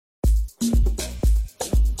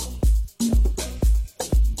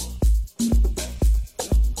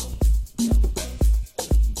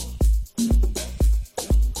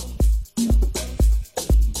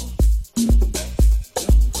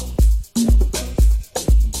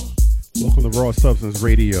Welcome to Raw Substance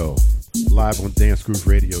Radio, live on Dance Groove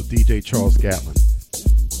Radio. DJ Charles Gatlin,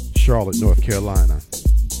 Charlotte, North Carolina.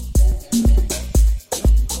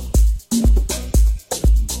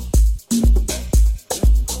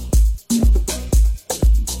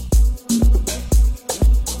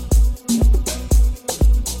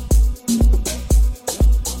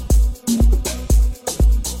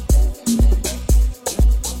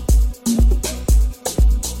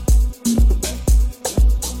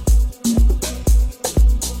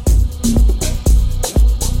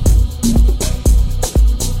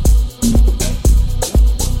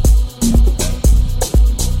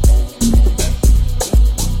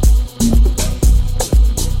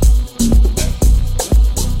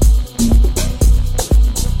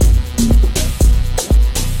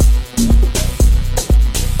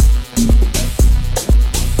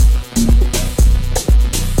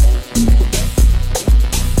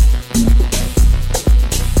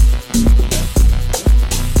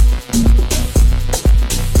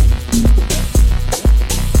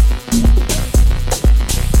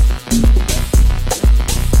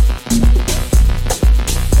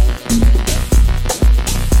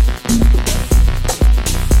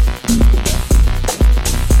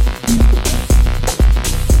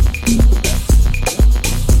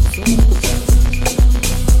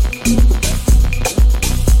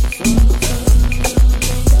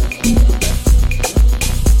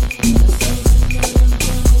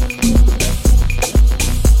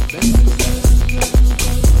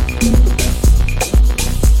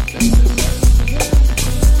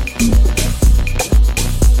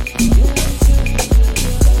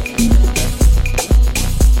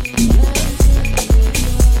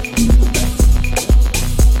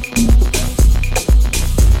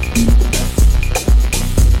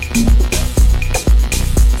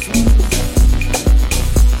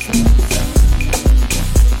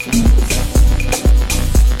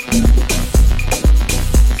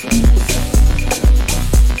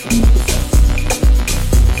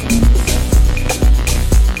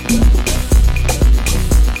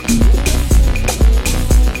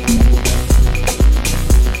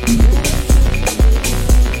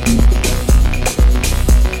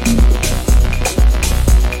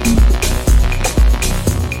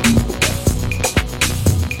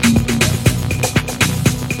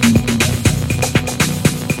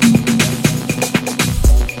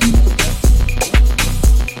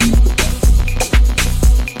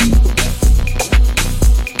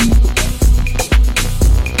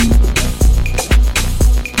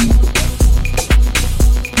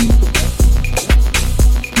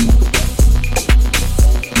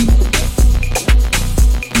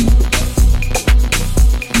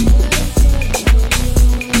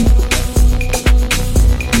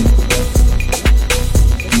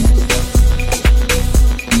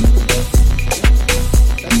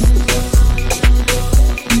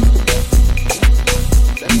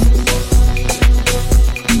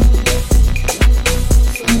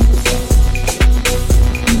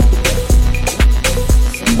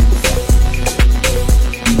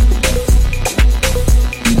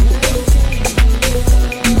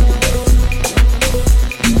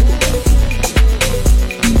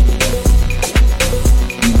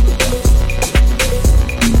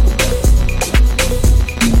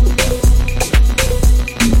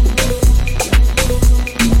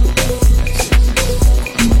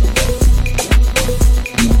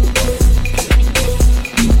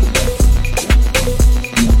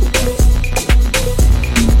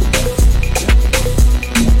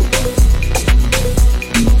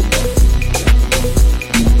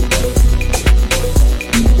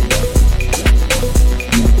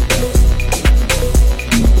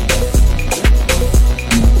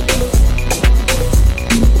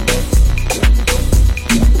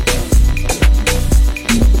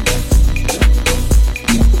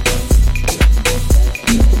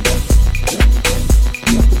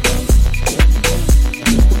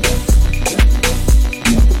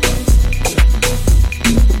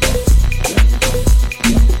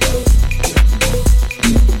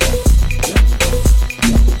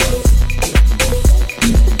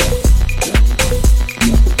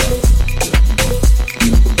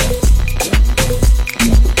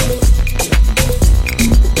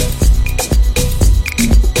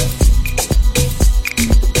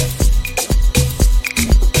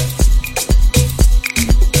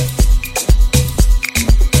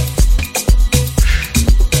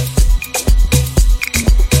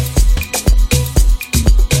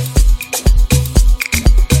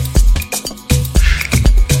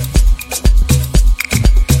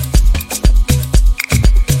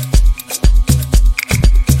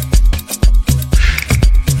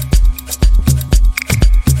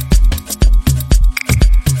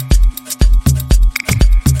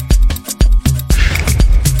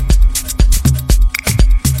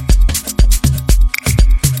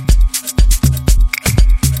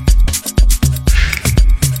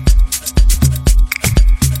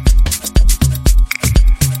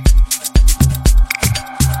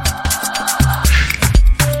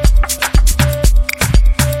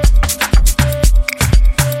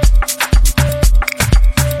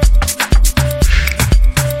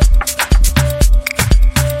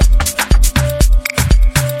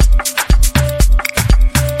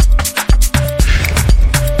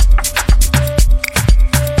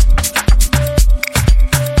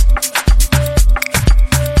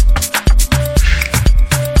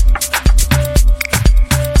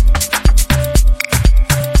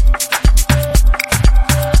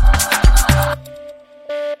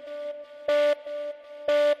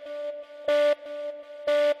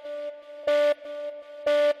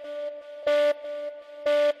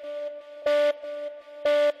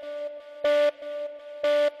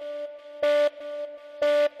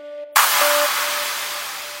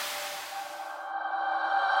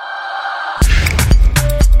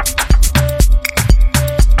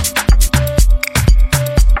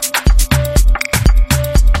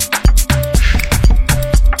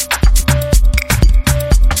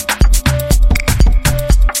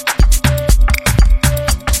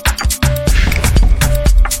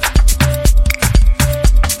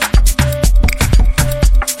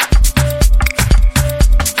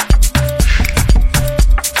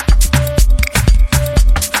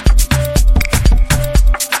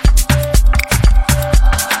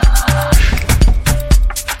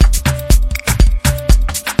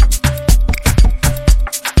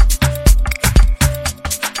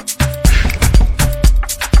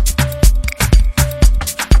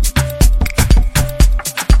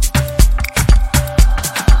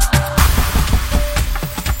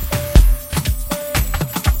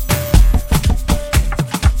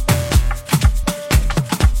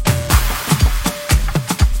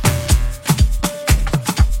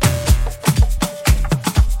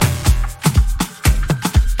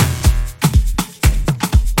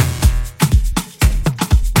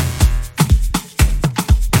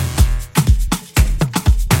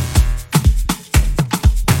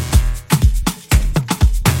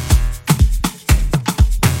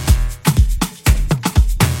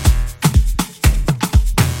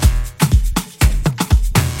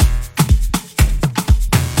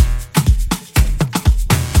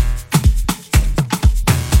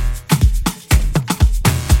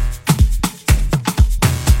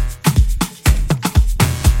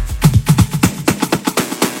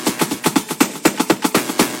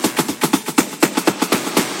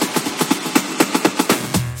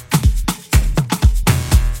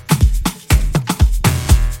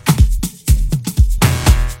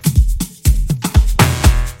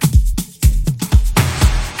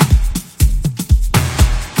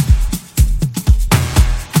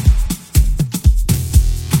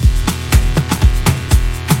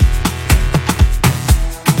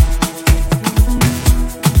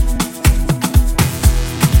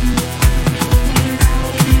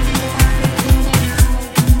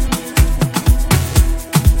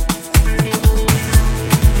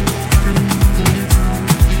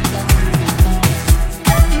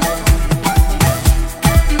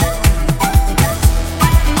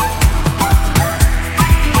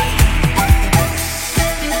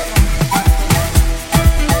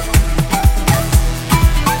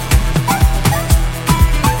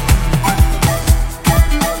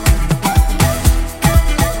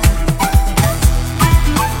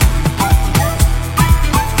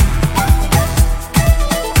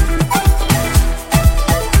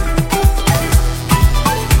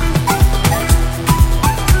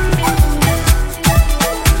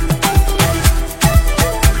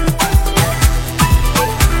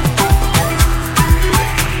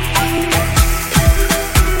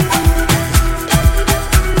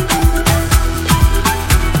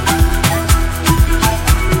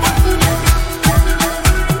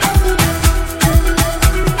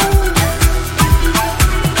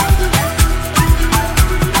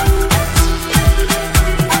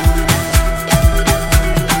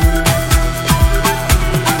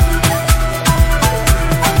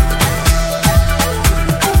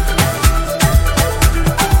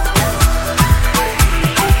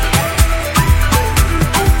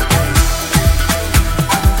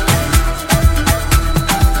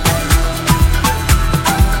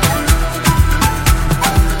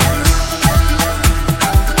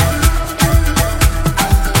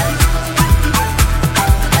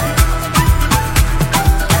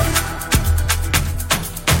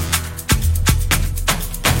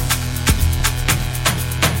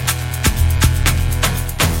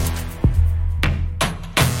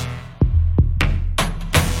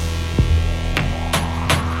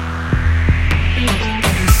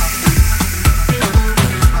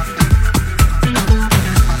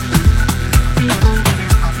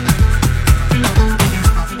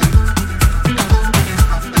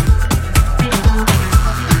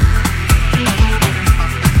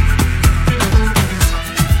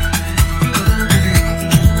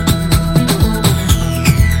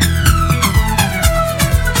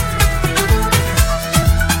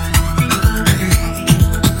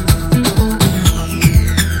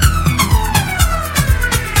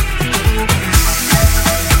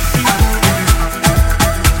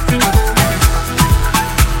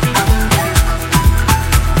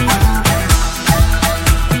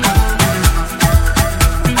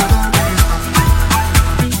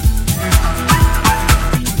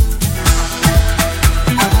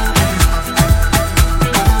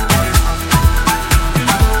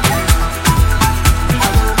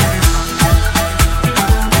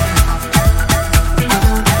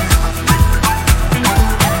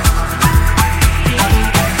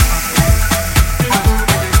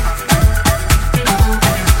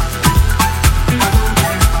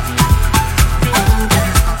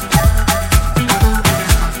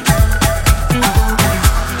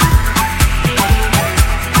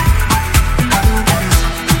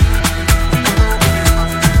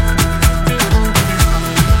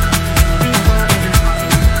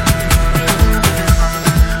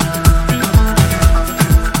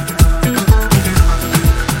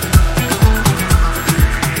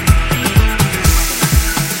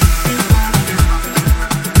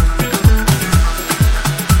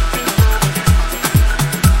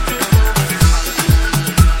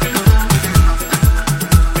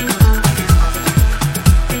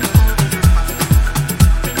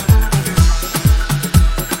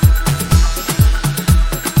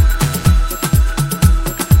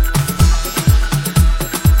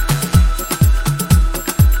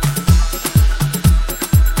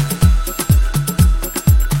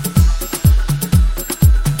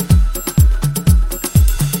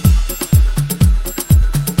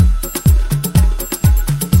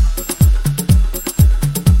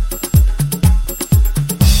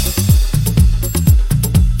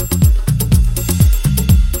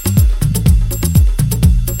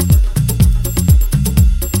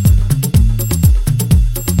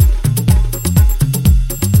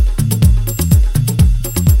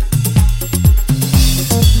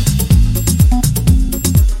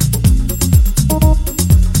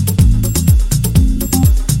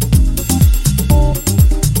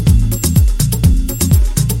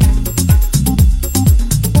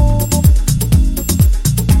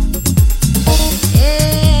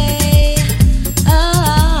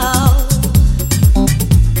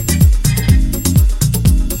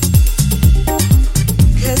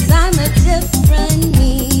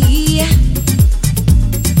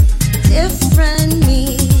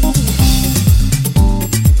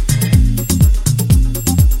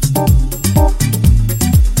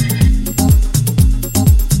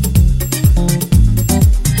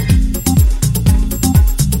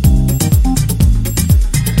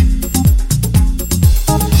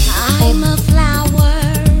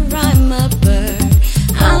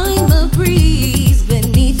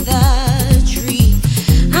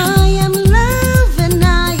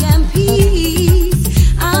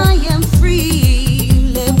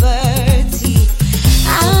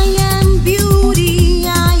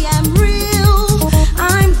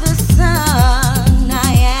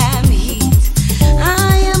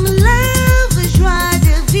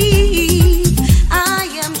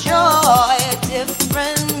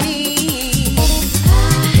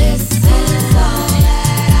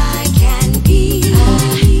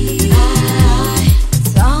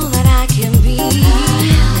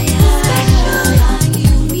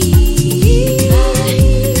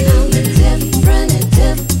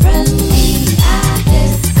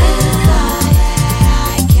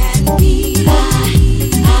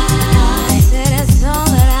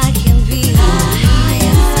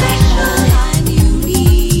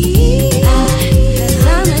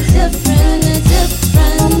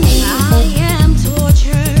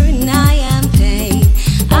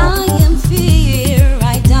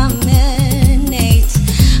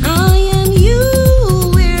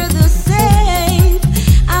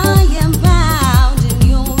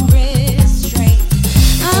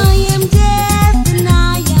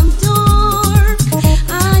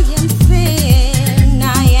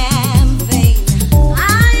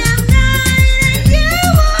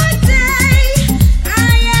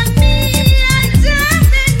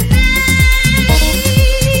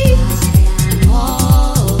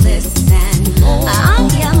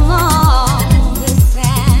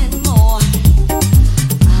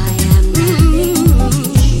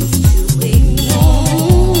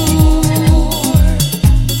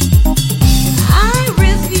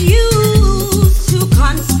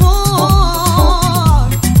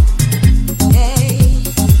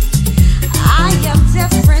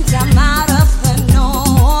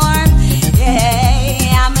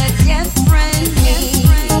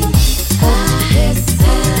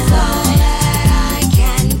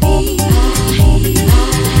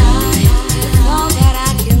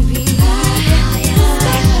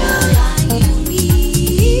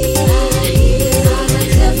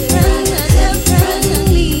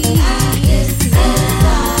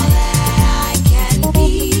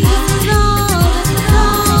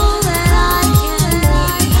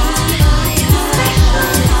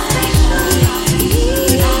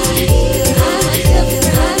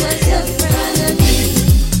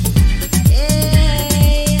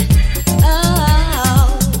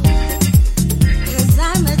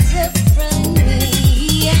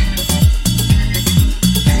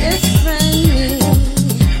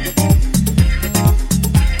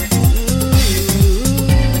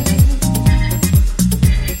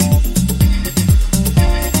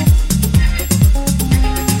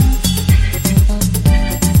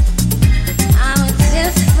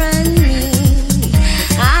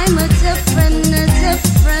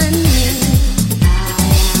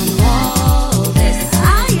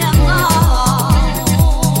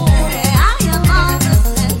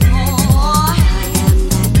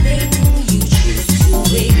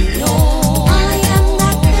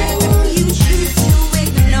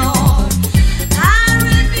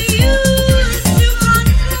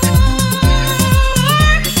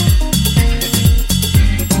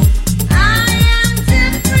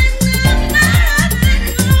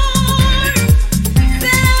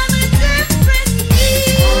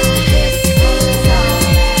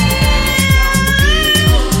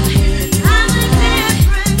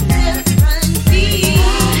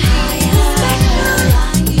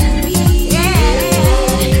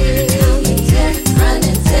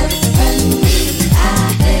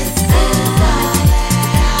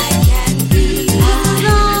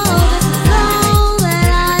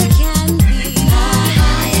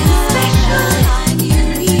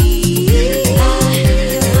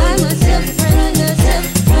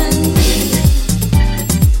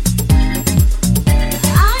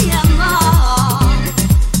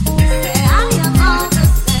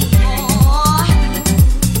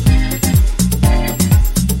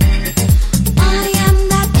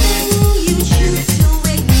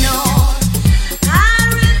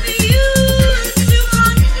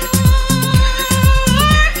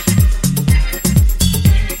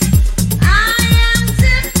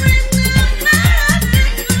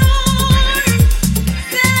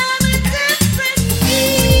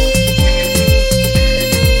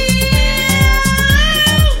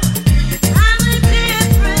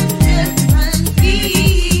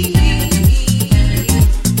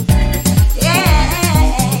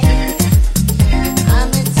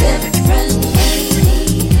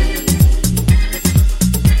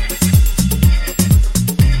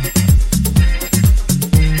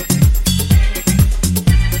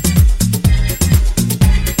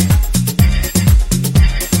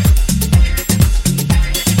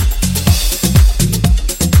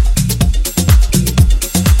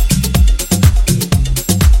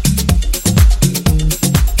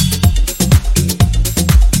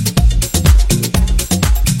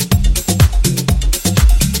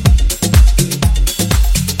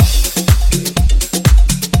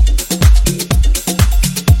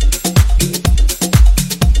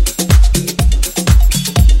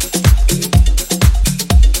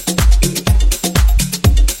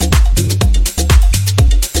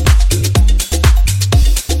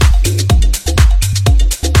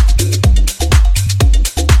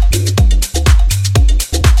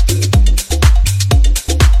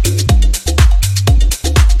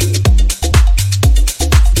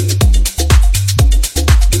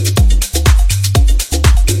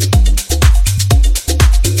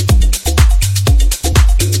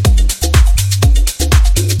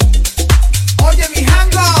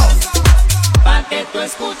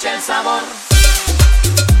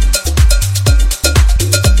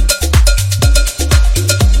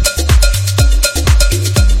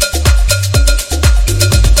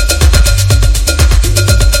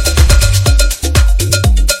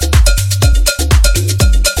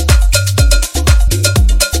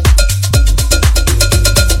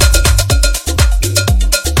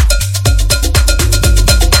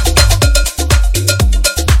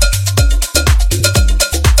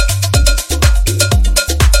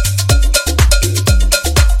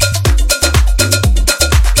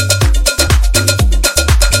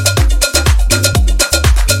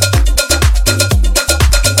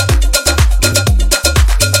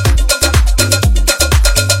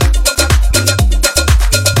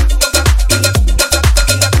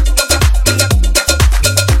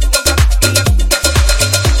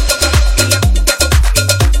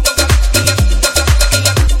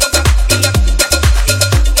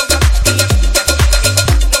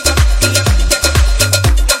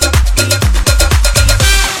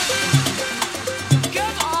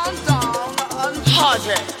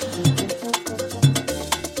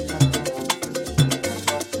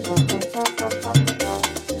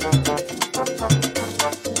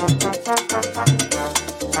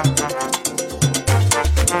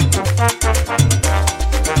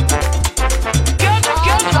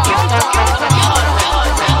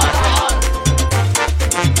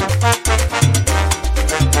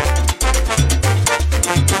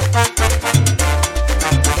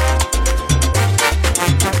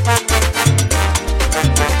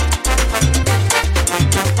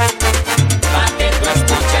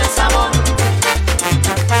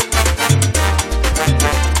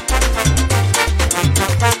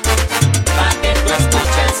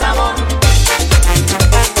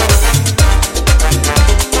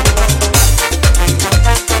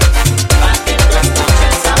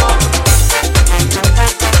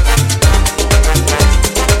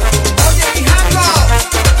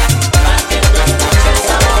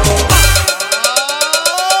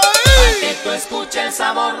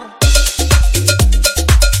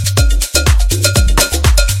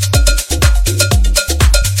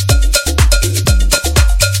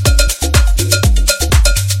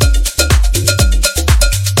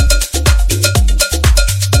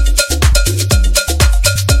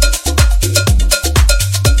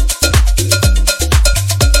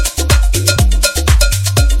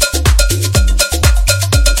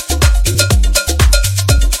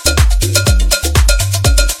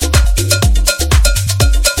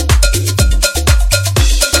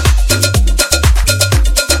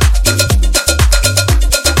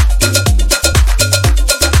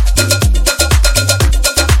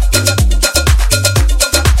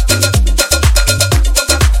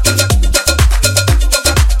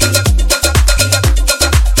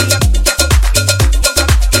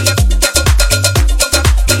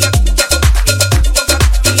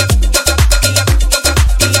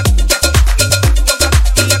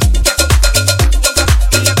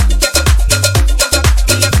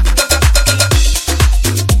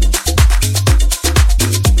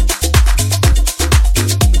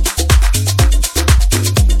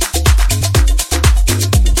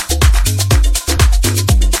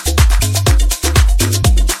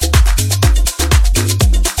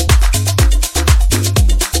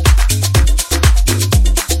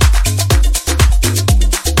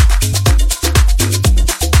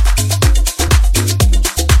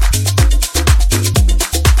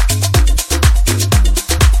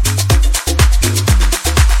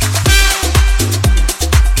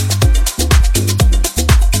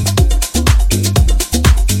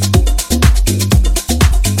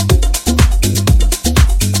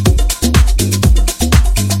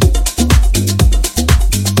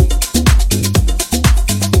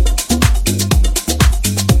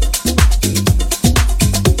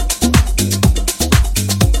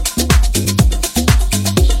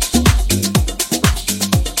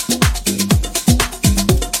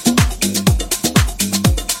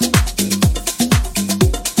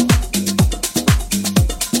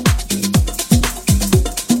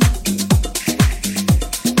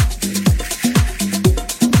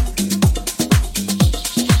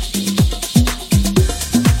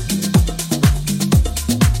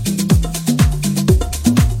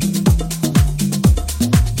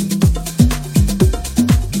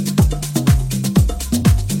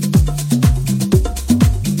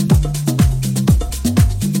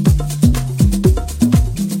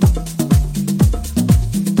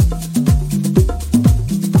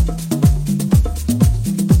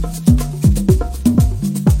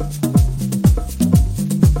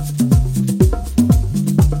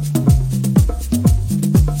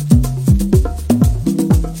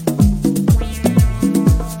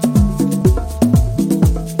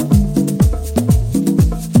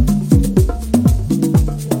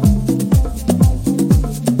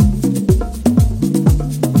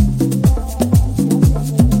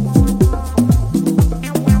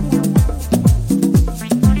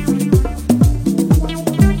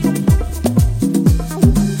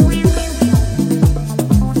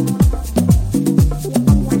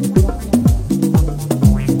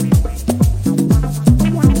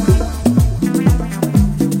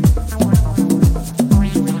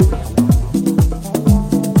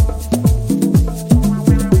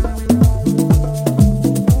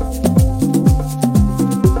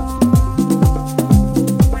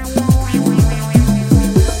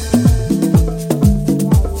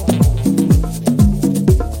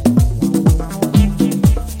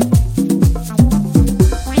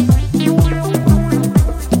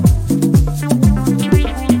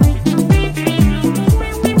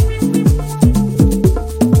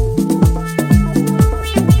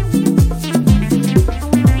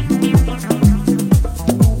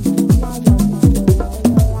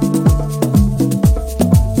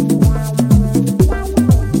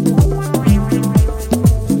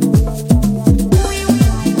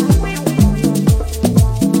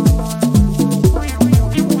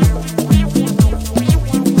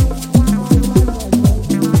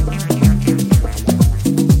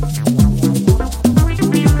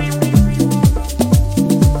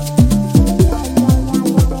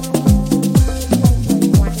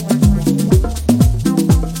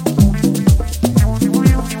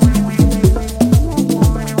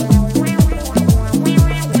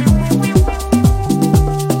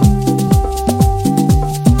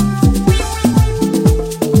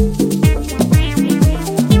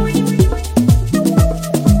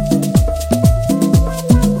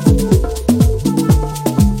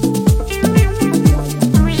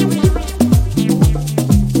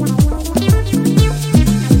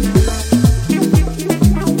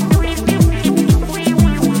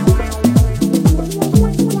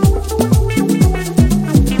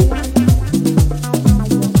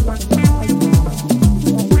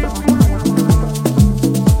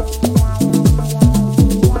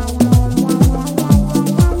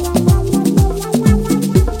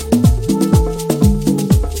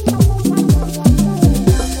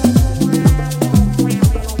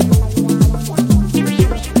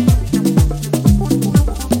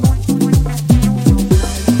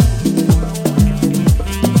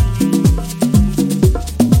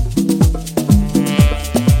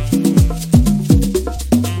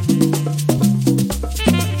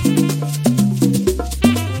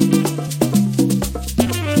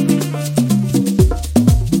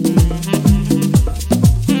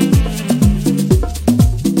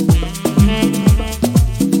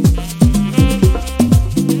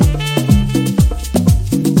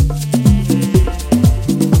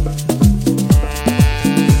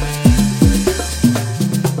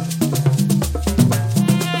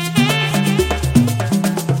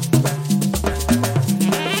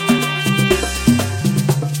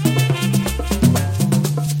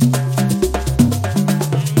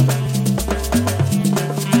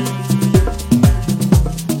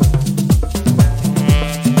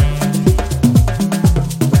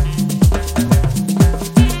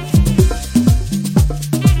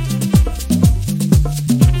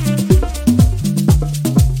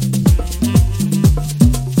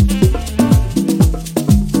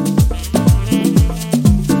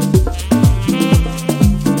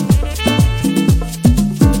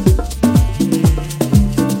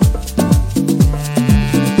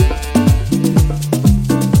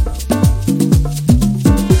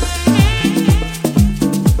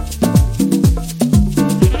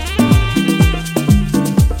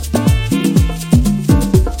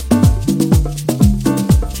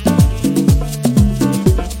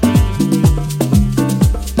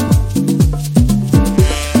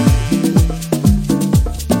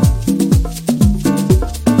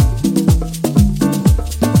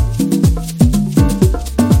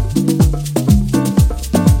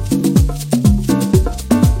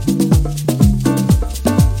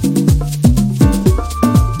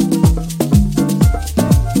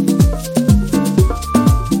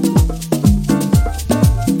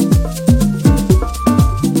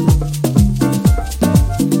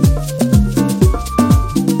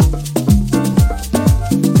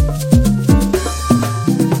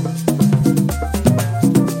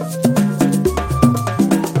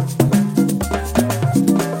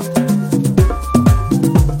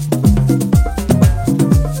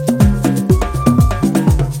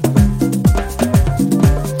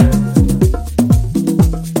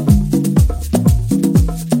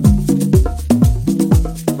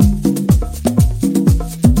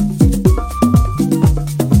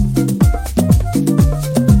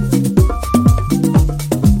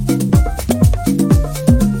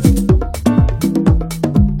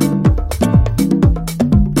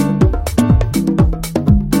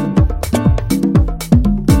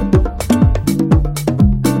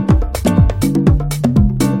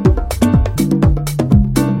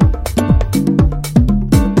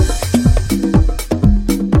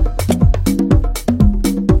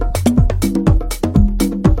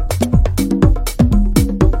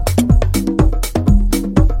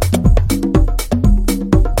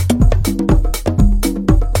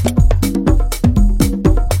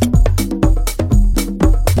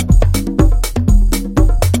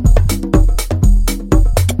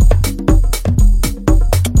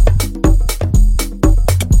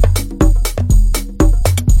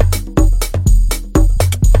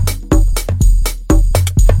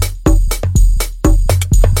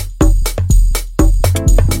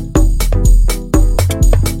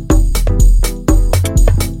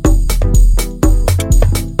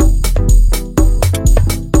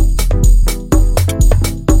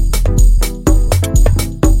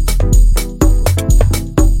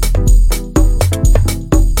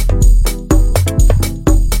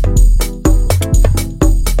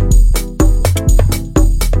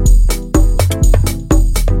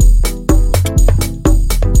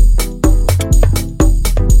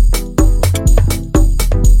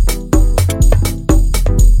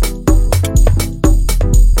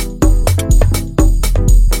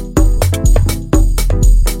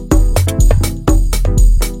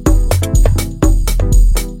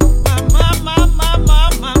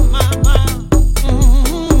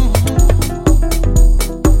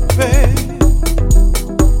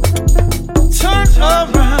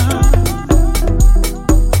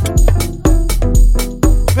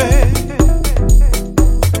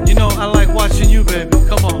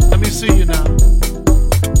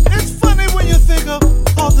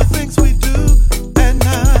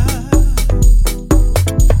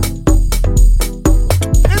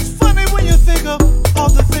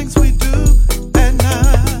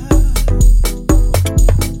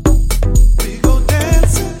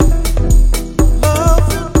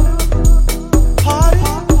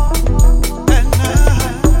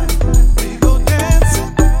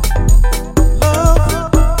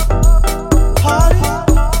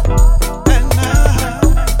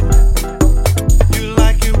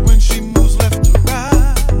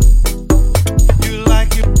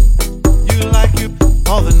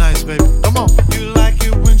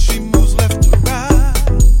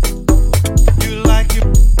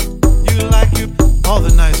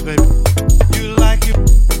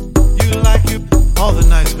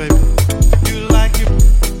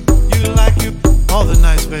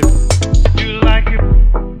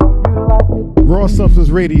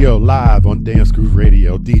 Substance Radio, live on Dance Groove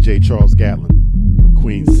Radio. DJ Charles Gatlin,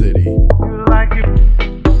 Queen City. You like it,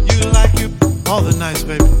 all the nights,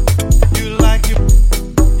 baby. You like it,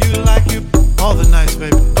 all the nights,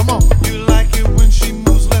 baby. Come on. You like it when she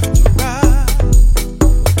moves left to right.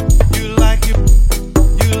 You like it,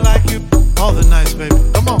 all the nights, baby.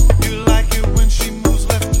 Come on. You like it when she moves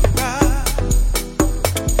left to right.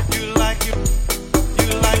 You like it,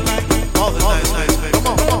 all the nights, baby. Come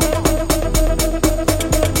on, come on.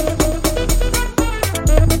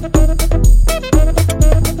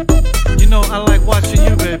 You know I like watching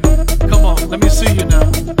you, baby. Come on, let me see you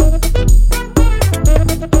now.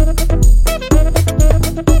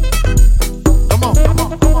 Come on, come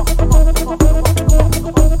on, come on, come on, come on, come on, come on,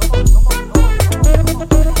 come on,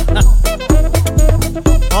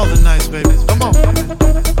 all the nights, baby. Come on.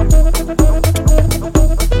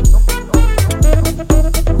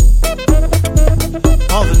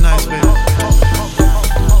 All the nights, baby.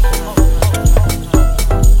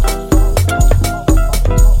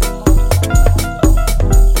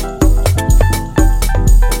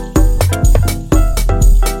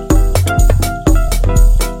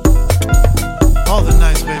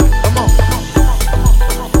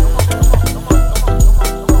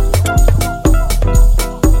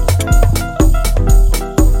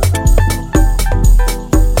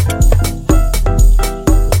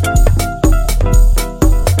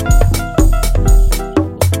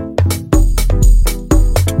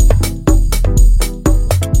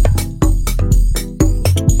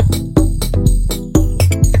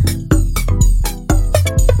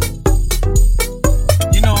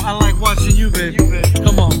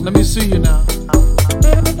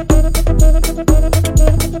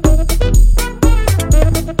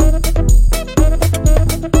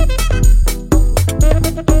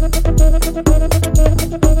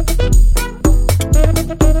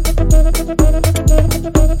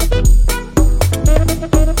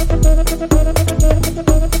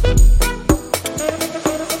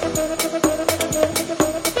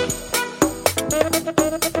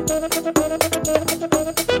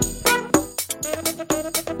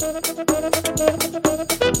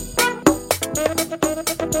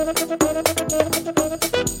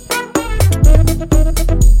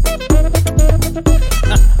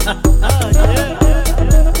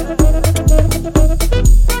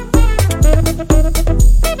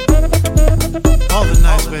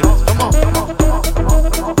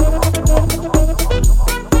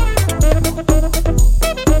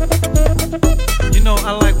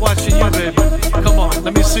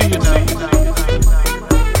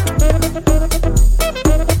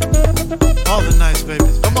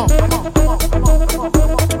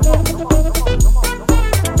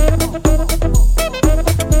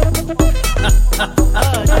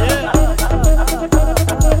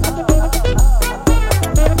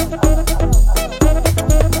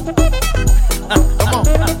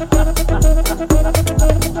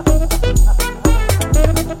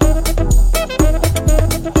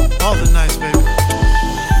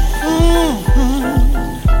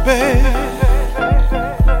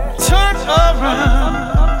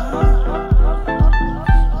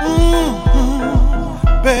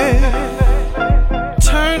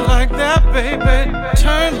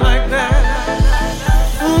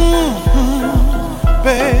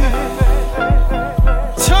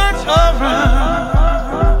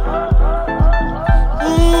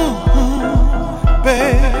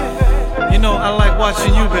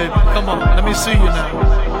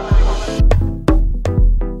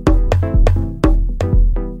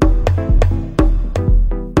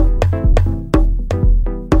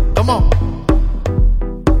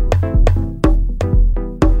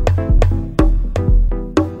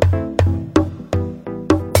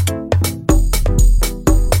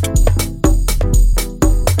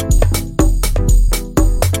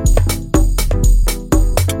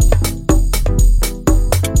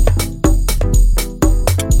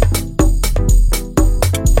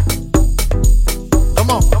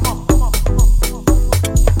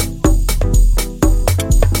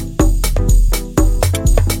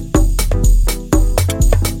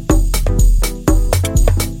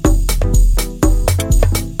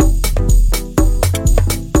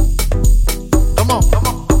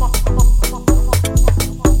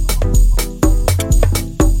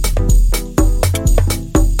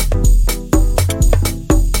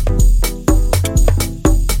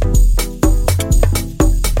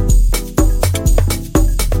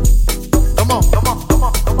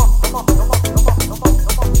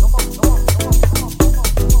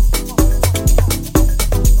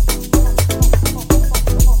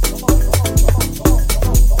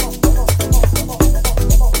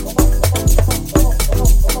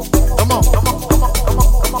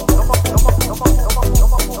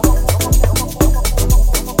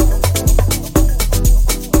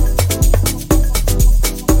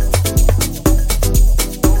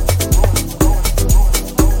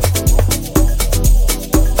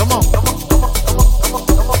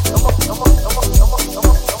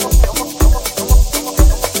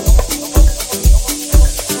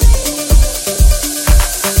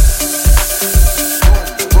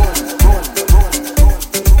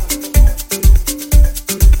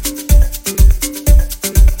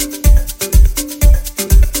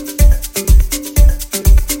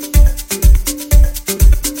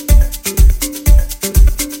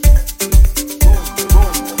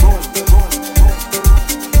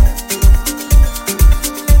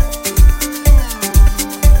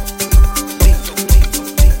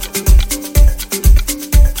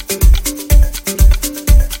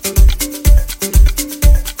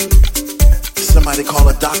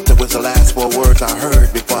 That was the last 4 words I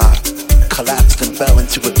heard before I collapsed and fell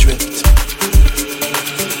into a drift.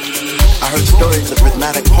 I heard stories of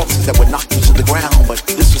rhythmic pulses that would knock you to the ground, but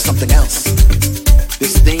this was something else.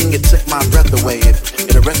 This thing, it took my breath away.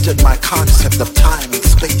 It arrested my concept of time and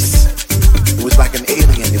space. It was like an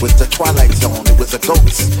alien. It was the Twilight Zone. It was a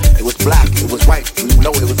ghost. It was black. It was white. We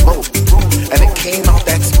know it was both. And it came out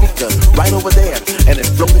that speaker right over there. And it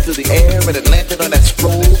floated through the air and it landed on that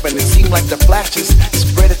strobe. And it seemed like the flashes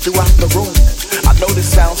spread it throughout the room. I know this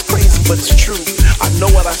sounds crazy, but it's true. I know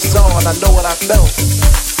what I saw and I know what I felt.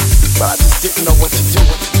 But I just didn't know what to do,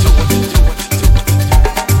 what to do, what to do, what to do.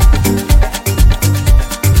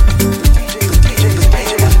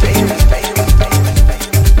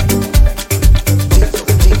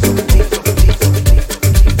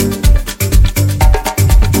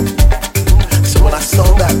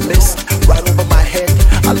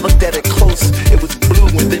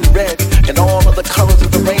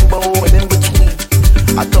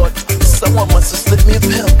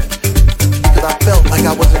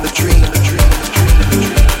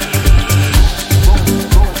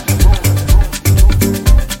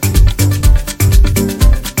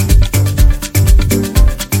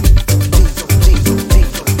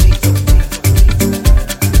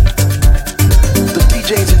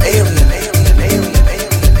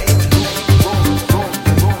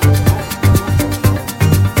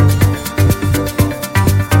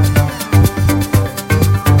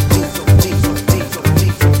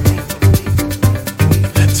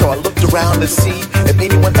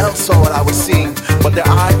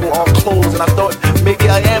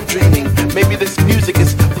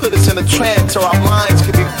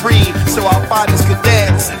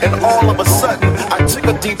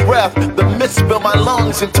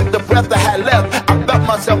 And took the breath I had left. I felt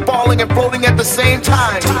myself falling and floating at the same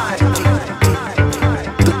time.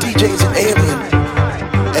 The DJ's an alien,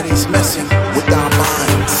 and he's messing with our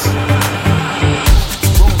minds.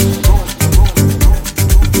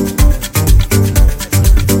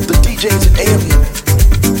 The DJ's an alien,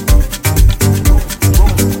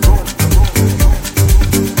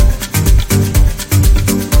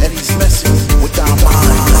 and he's messing with our minds.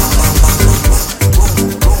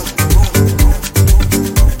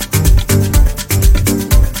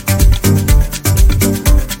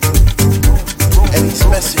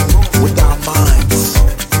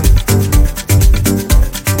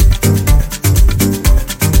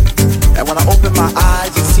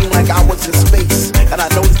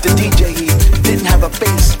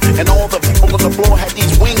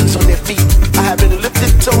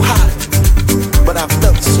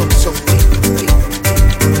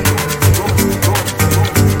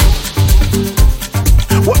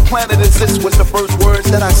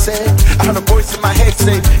 I heard a voice in my head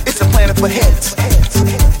say, it's a planet for heads.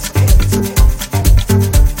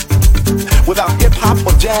 Without hip-hop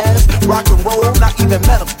or jazz, rock and roll, not even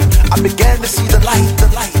metal, I began to see the light, the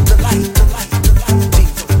light, the light, the light, the light. Deep.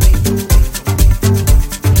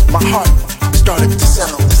 My heart started to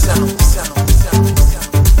settle, to settle, to settle, to settle, to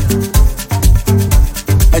settle.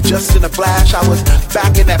 And just in a flash, I was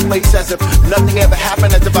back in that place as if nothing ever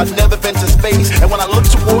happened, as if I'd never been to space. And when I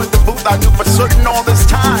looked toward the booth, I knew for certain all this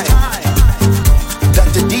time that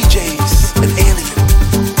the DJ's an alien,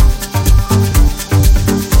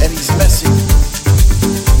 and he's messing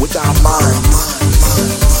with our minds.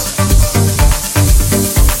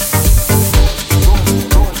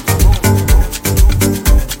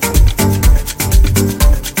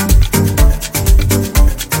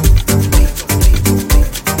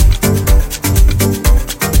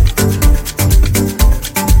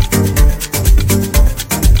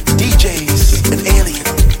 DJ's an alien,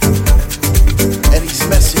 and he's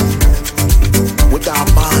messing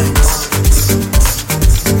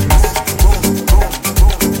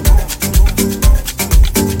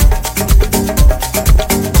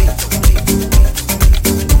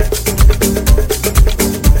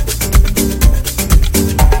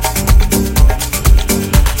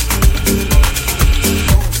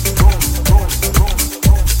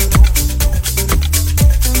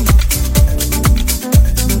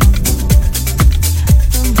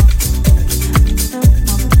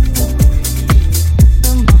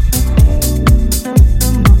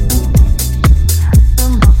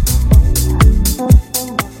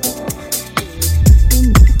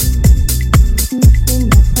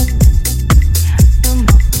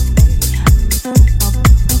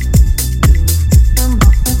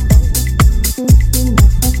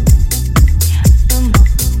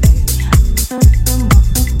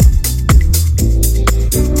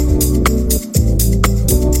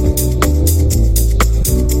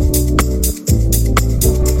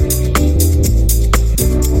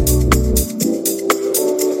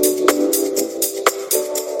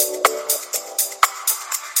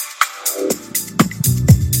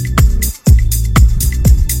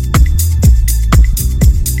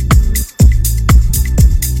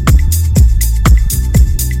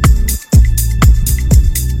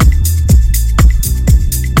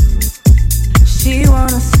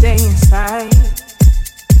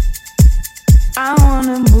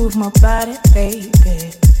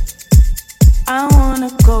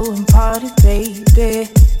wanna go and party, baby,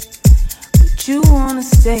 but you wanna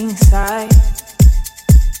stay inside.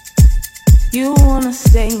 You wanna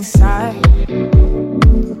stay inside.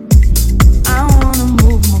 I wanna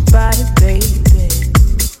move my body, baby.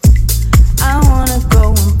 I wanna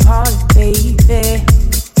go and party, baby,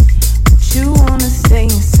 but you wanna stay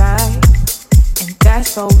inside. And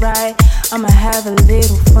that's alright, I'ma have a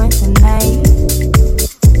little fun tonight.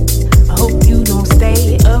 I hope you don't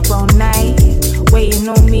stay up all night waiting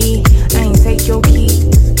on me. I ain't take your keys.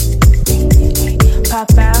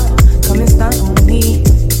 Pop out, come and stunt on me.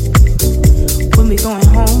 When we going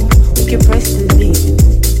home, we can press the leave.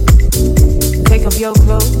 Take off your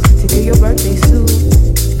clothes, take off your birthday suit.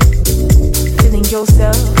 Feeling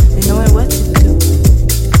yourself and knowing what to do.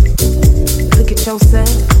 Look at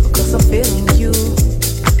yourself, because I'm feeling you.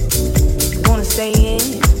 You wanna stay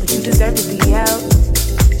in, but you deserve to be out.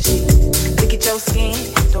 Shit, look at your skin,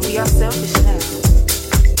 don't be all selfish now.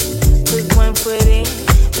 Put one foot in,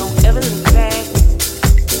 don't ever look back.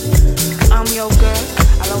 I'm your girl,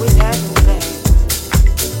 I'll always have your back.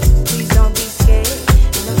 Please don't be scared,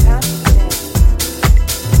 ain't no time for that.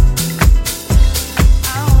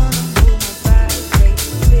 I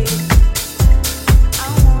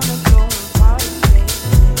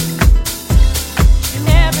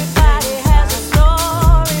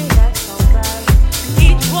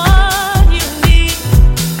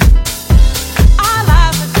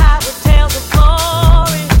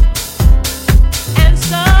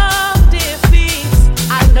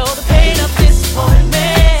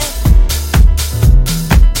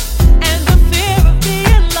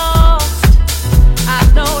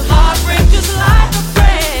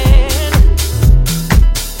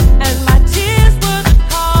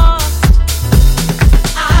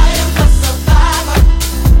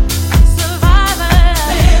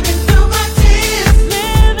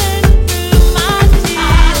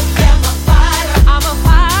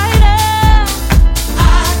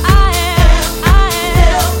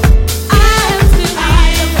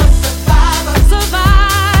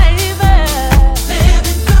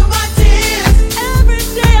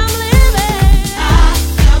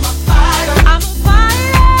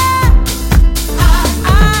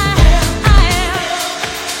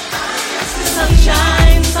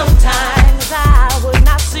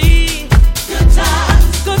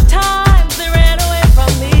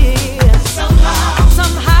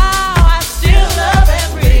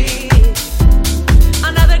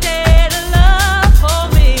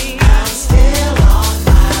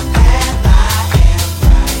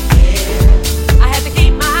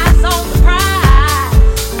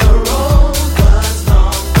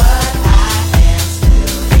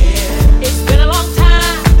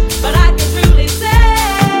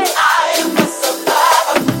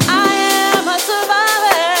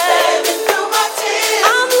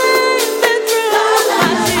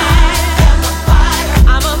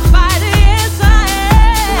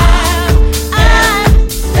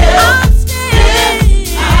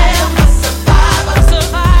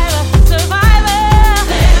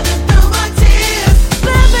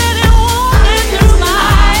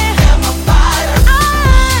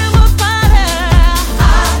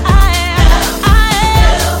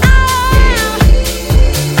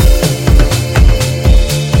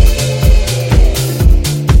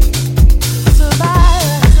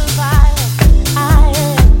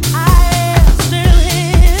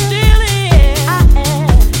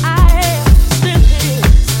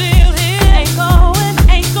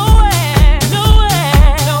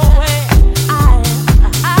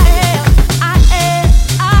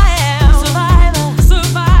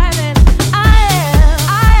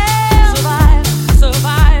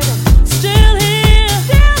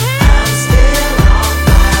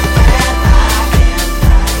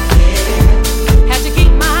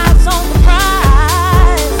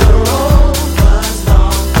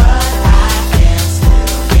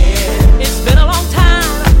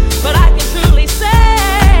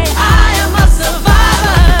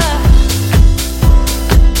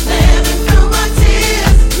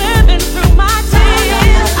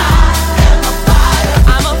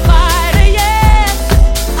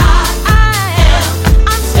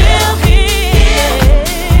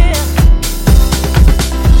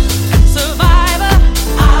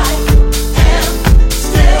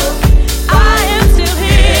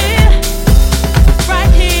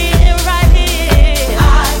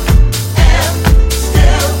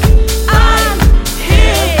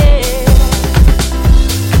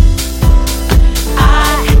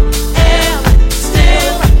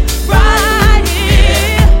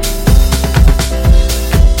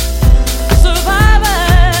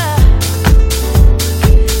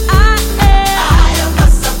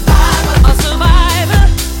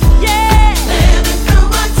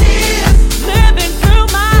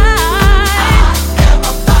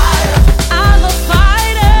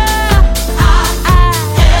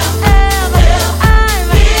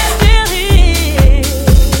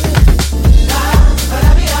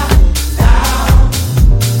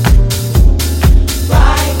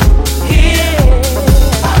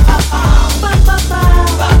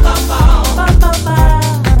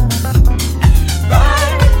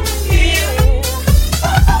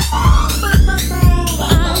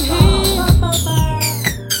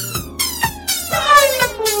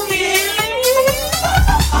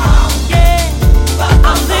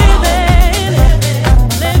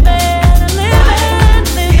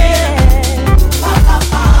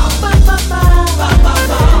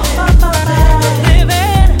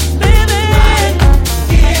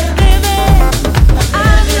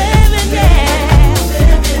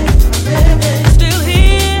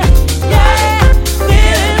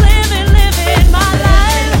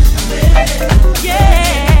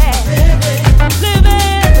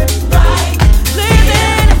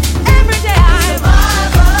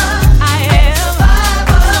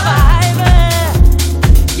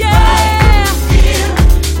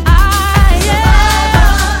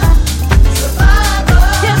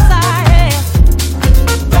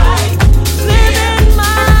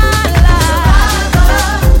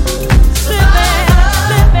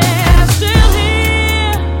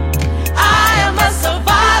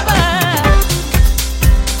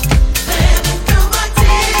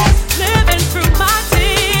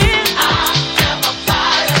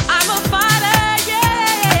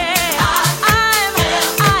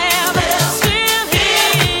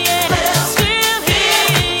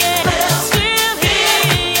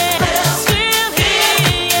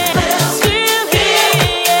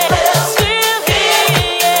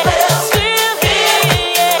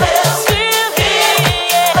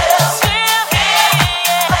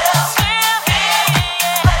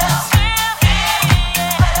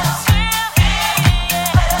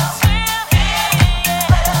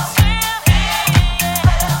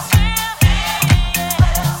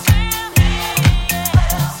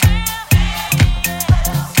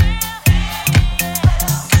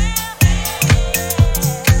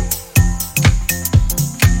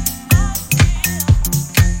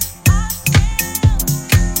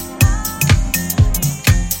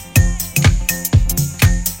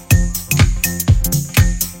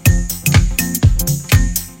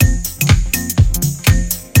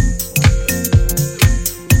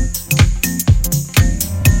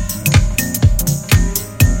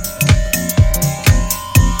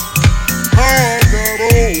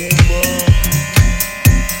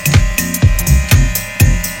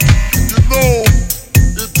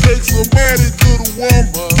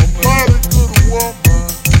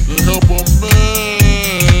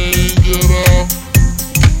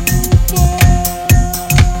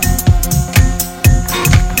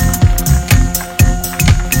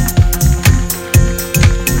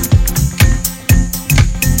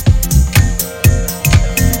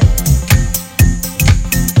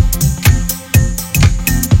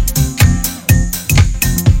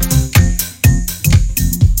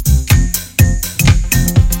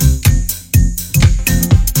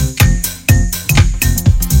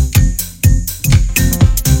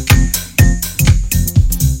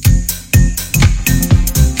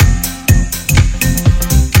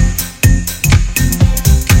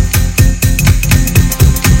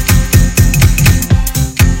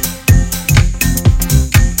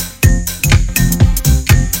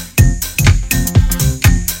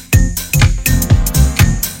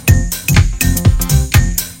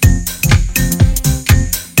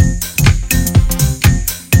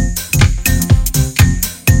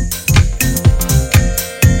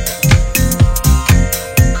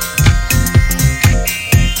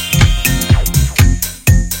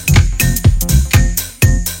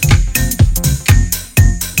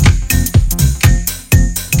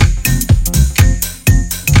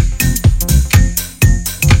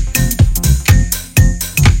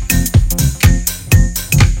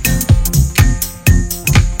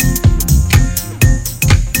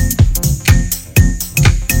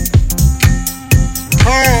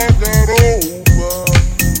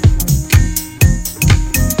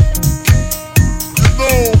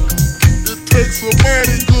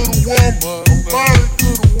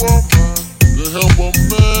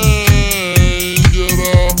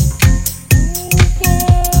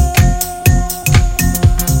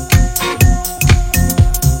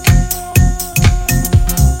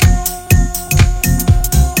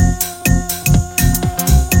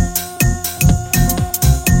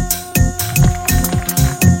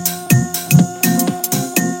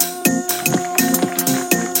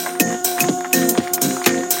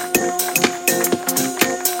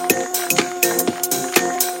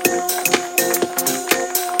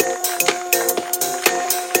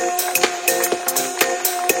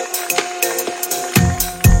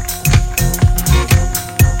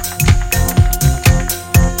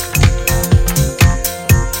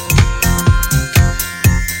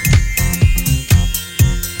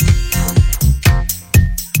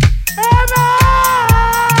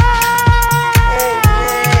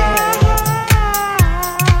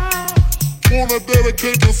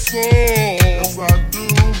dedicate the song, yes I do,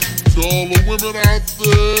 to all the women out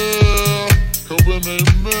there helping a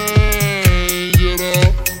man get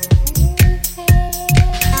up.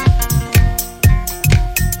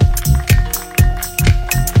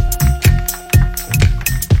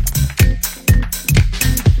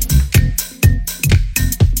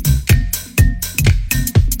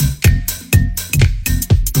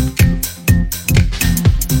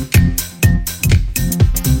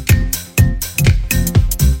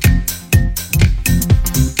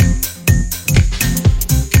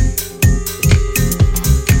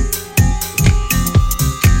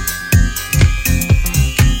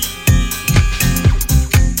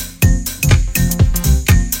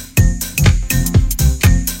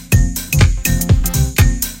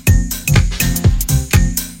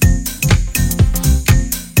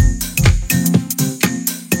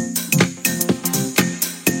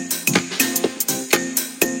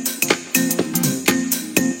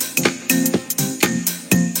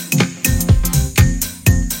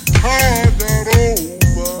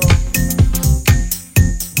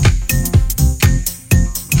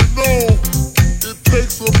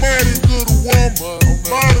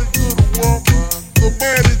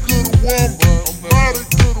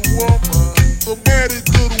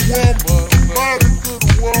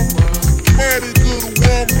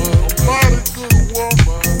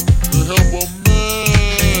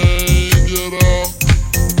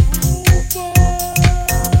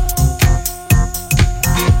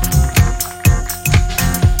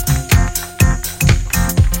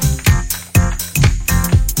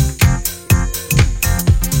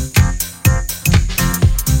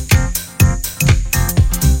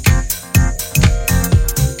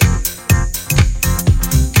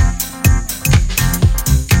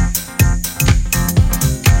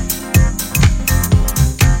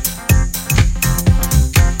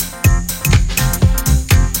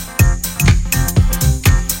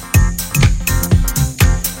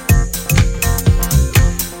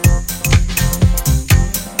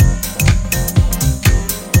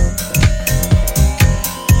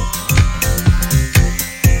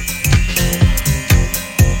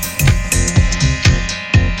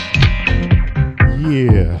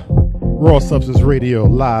 Substance Radio,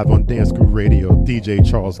 live on Dance Groove Radio, DJ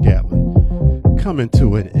Charles Gatlin. Coming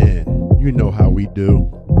to an end. You know how we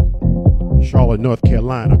do. Charlotte, North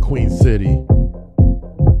Carolina, Queen City.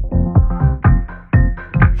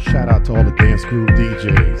 Shout out to all the Dance Groove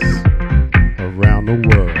DJs around the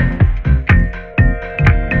world.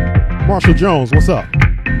 Marshall Jones, what's up?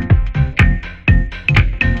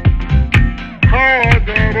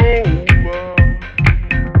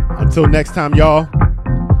 Until next time, y'all.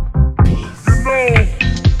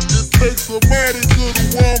 It takes a mighty good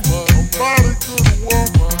woman.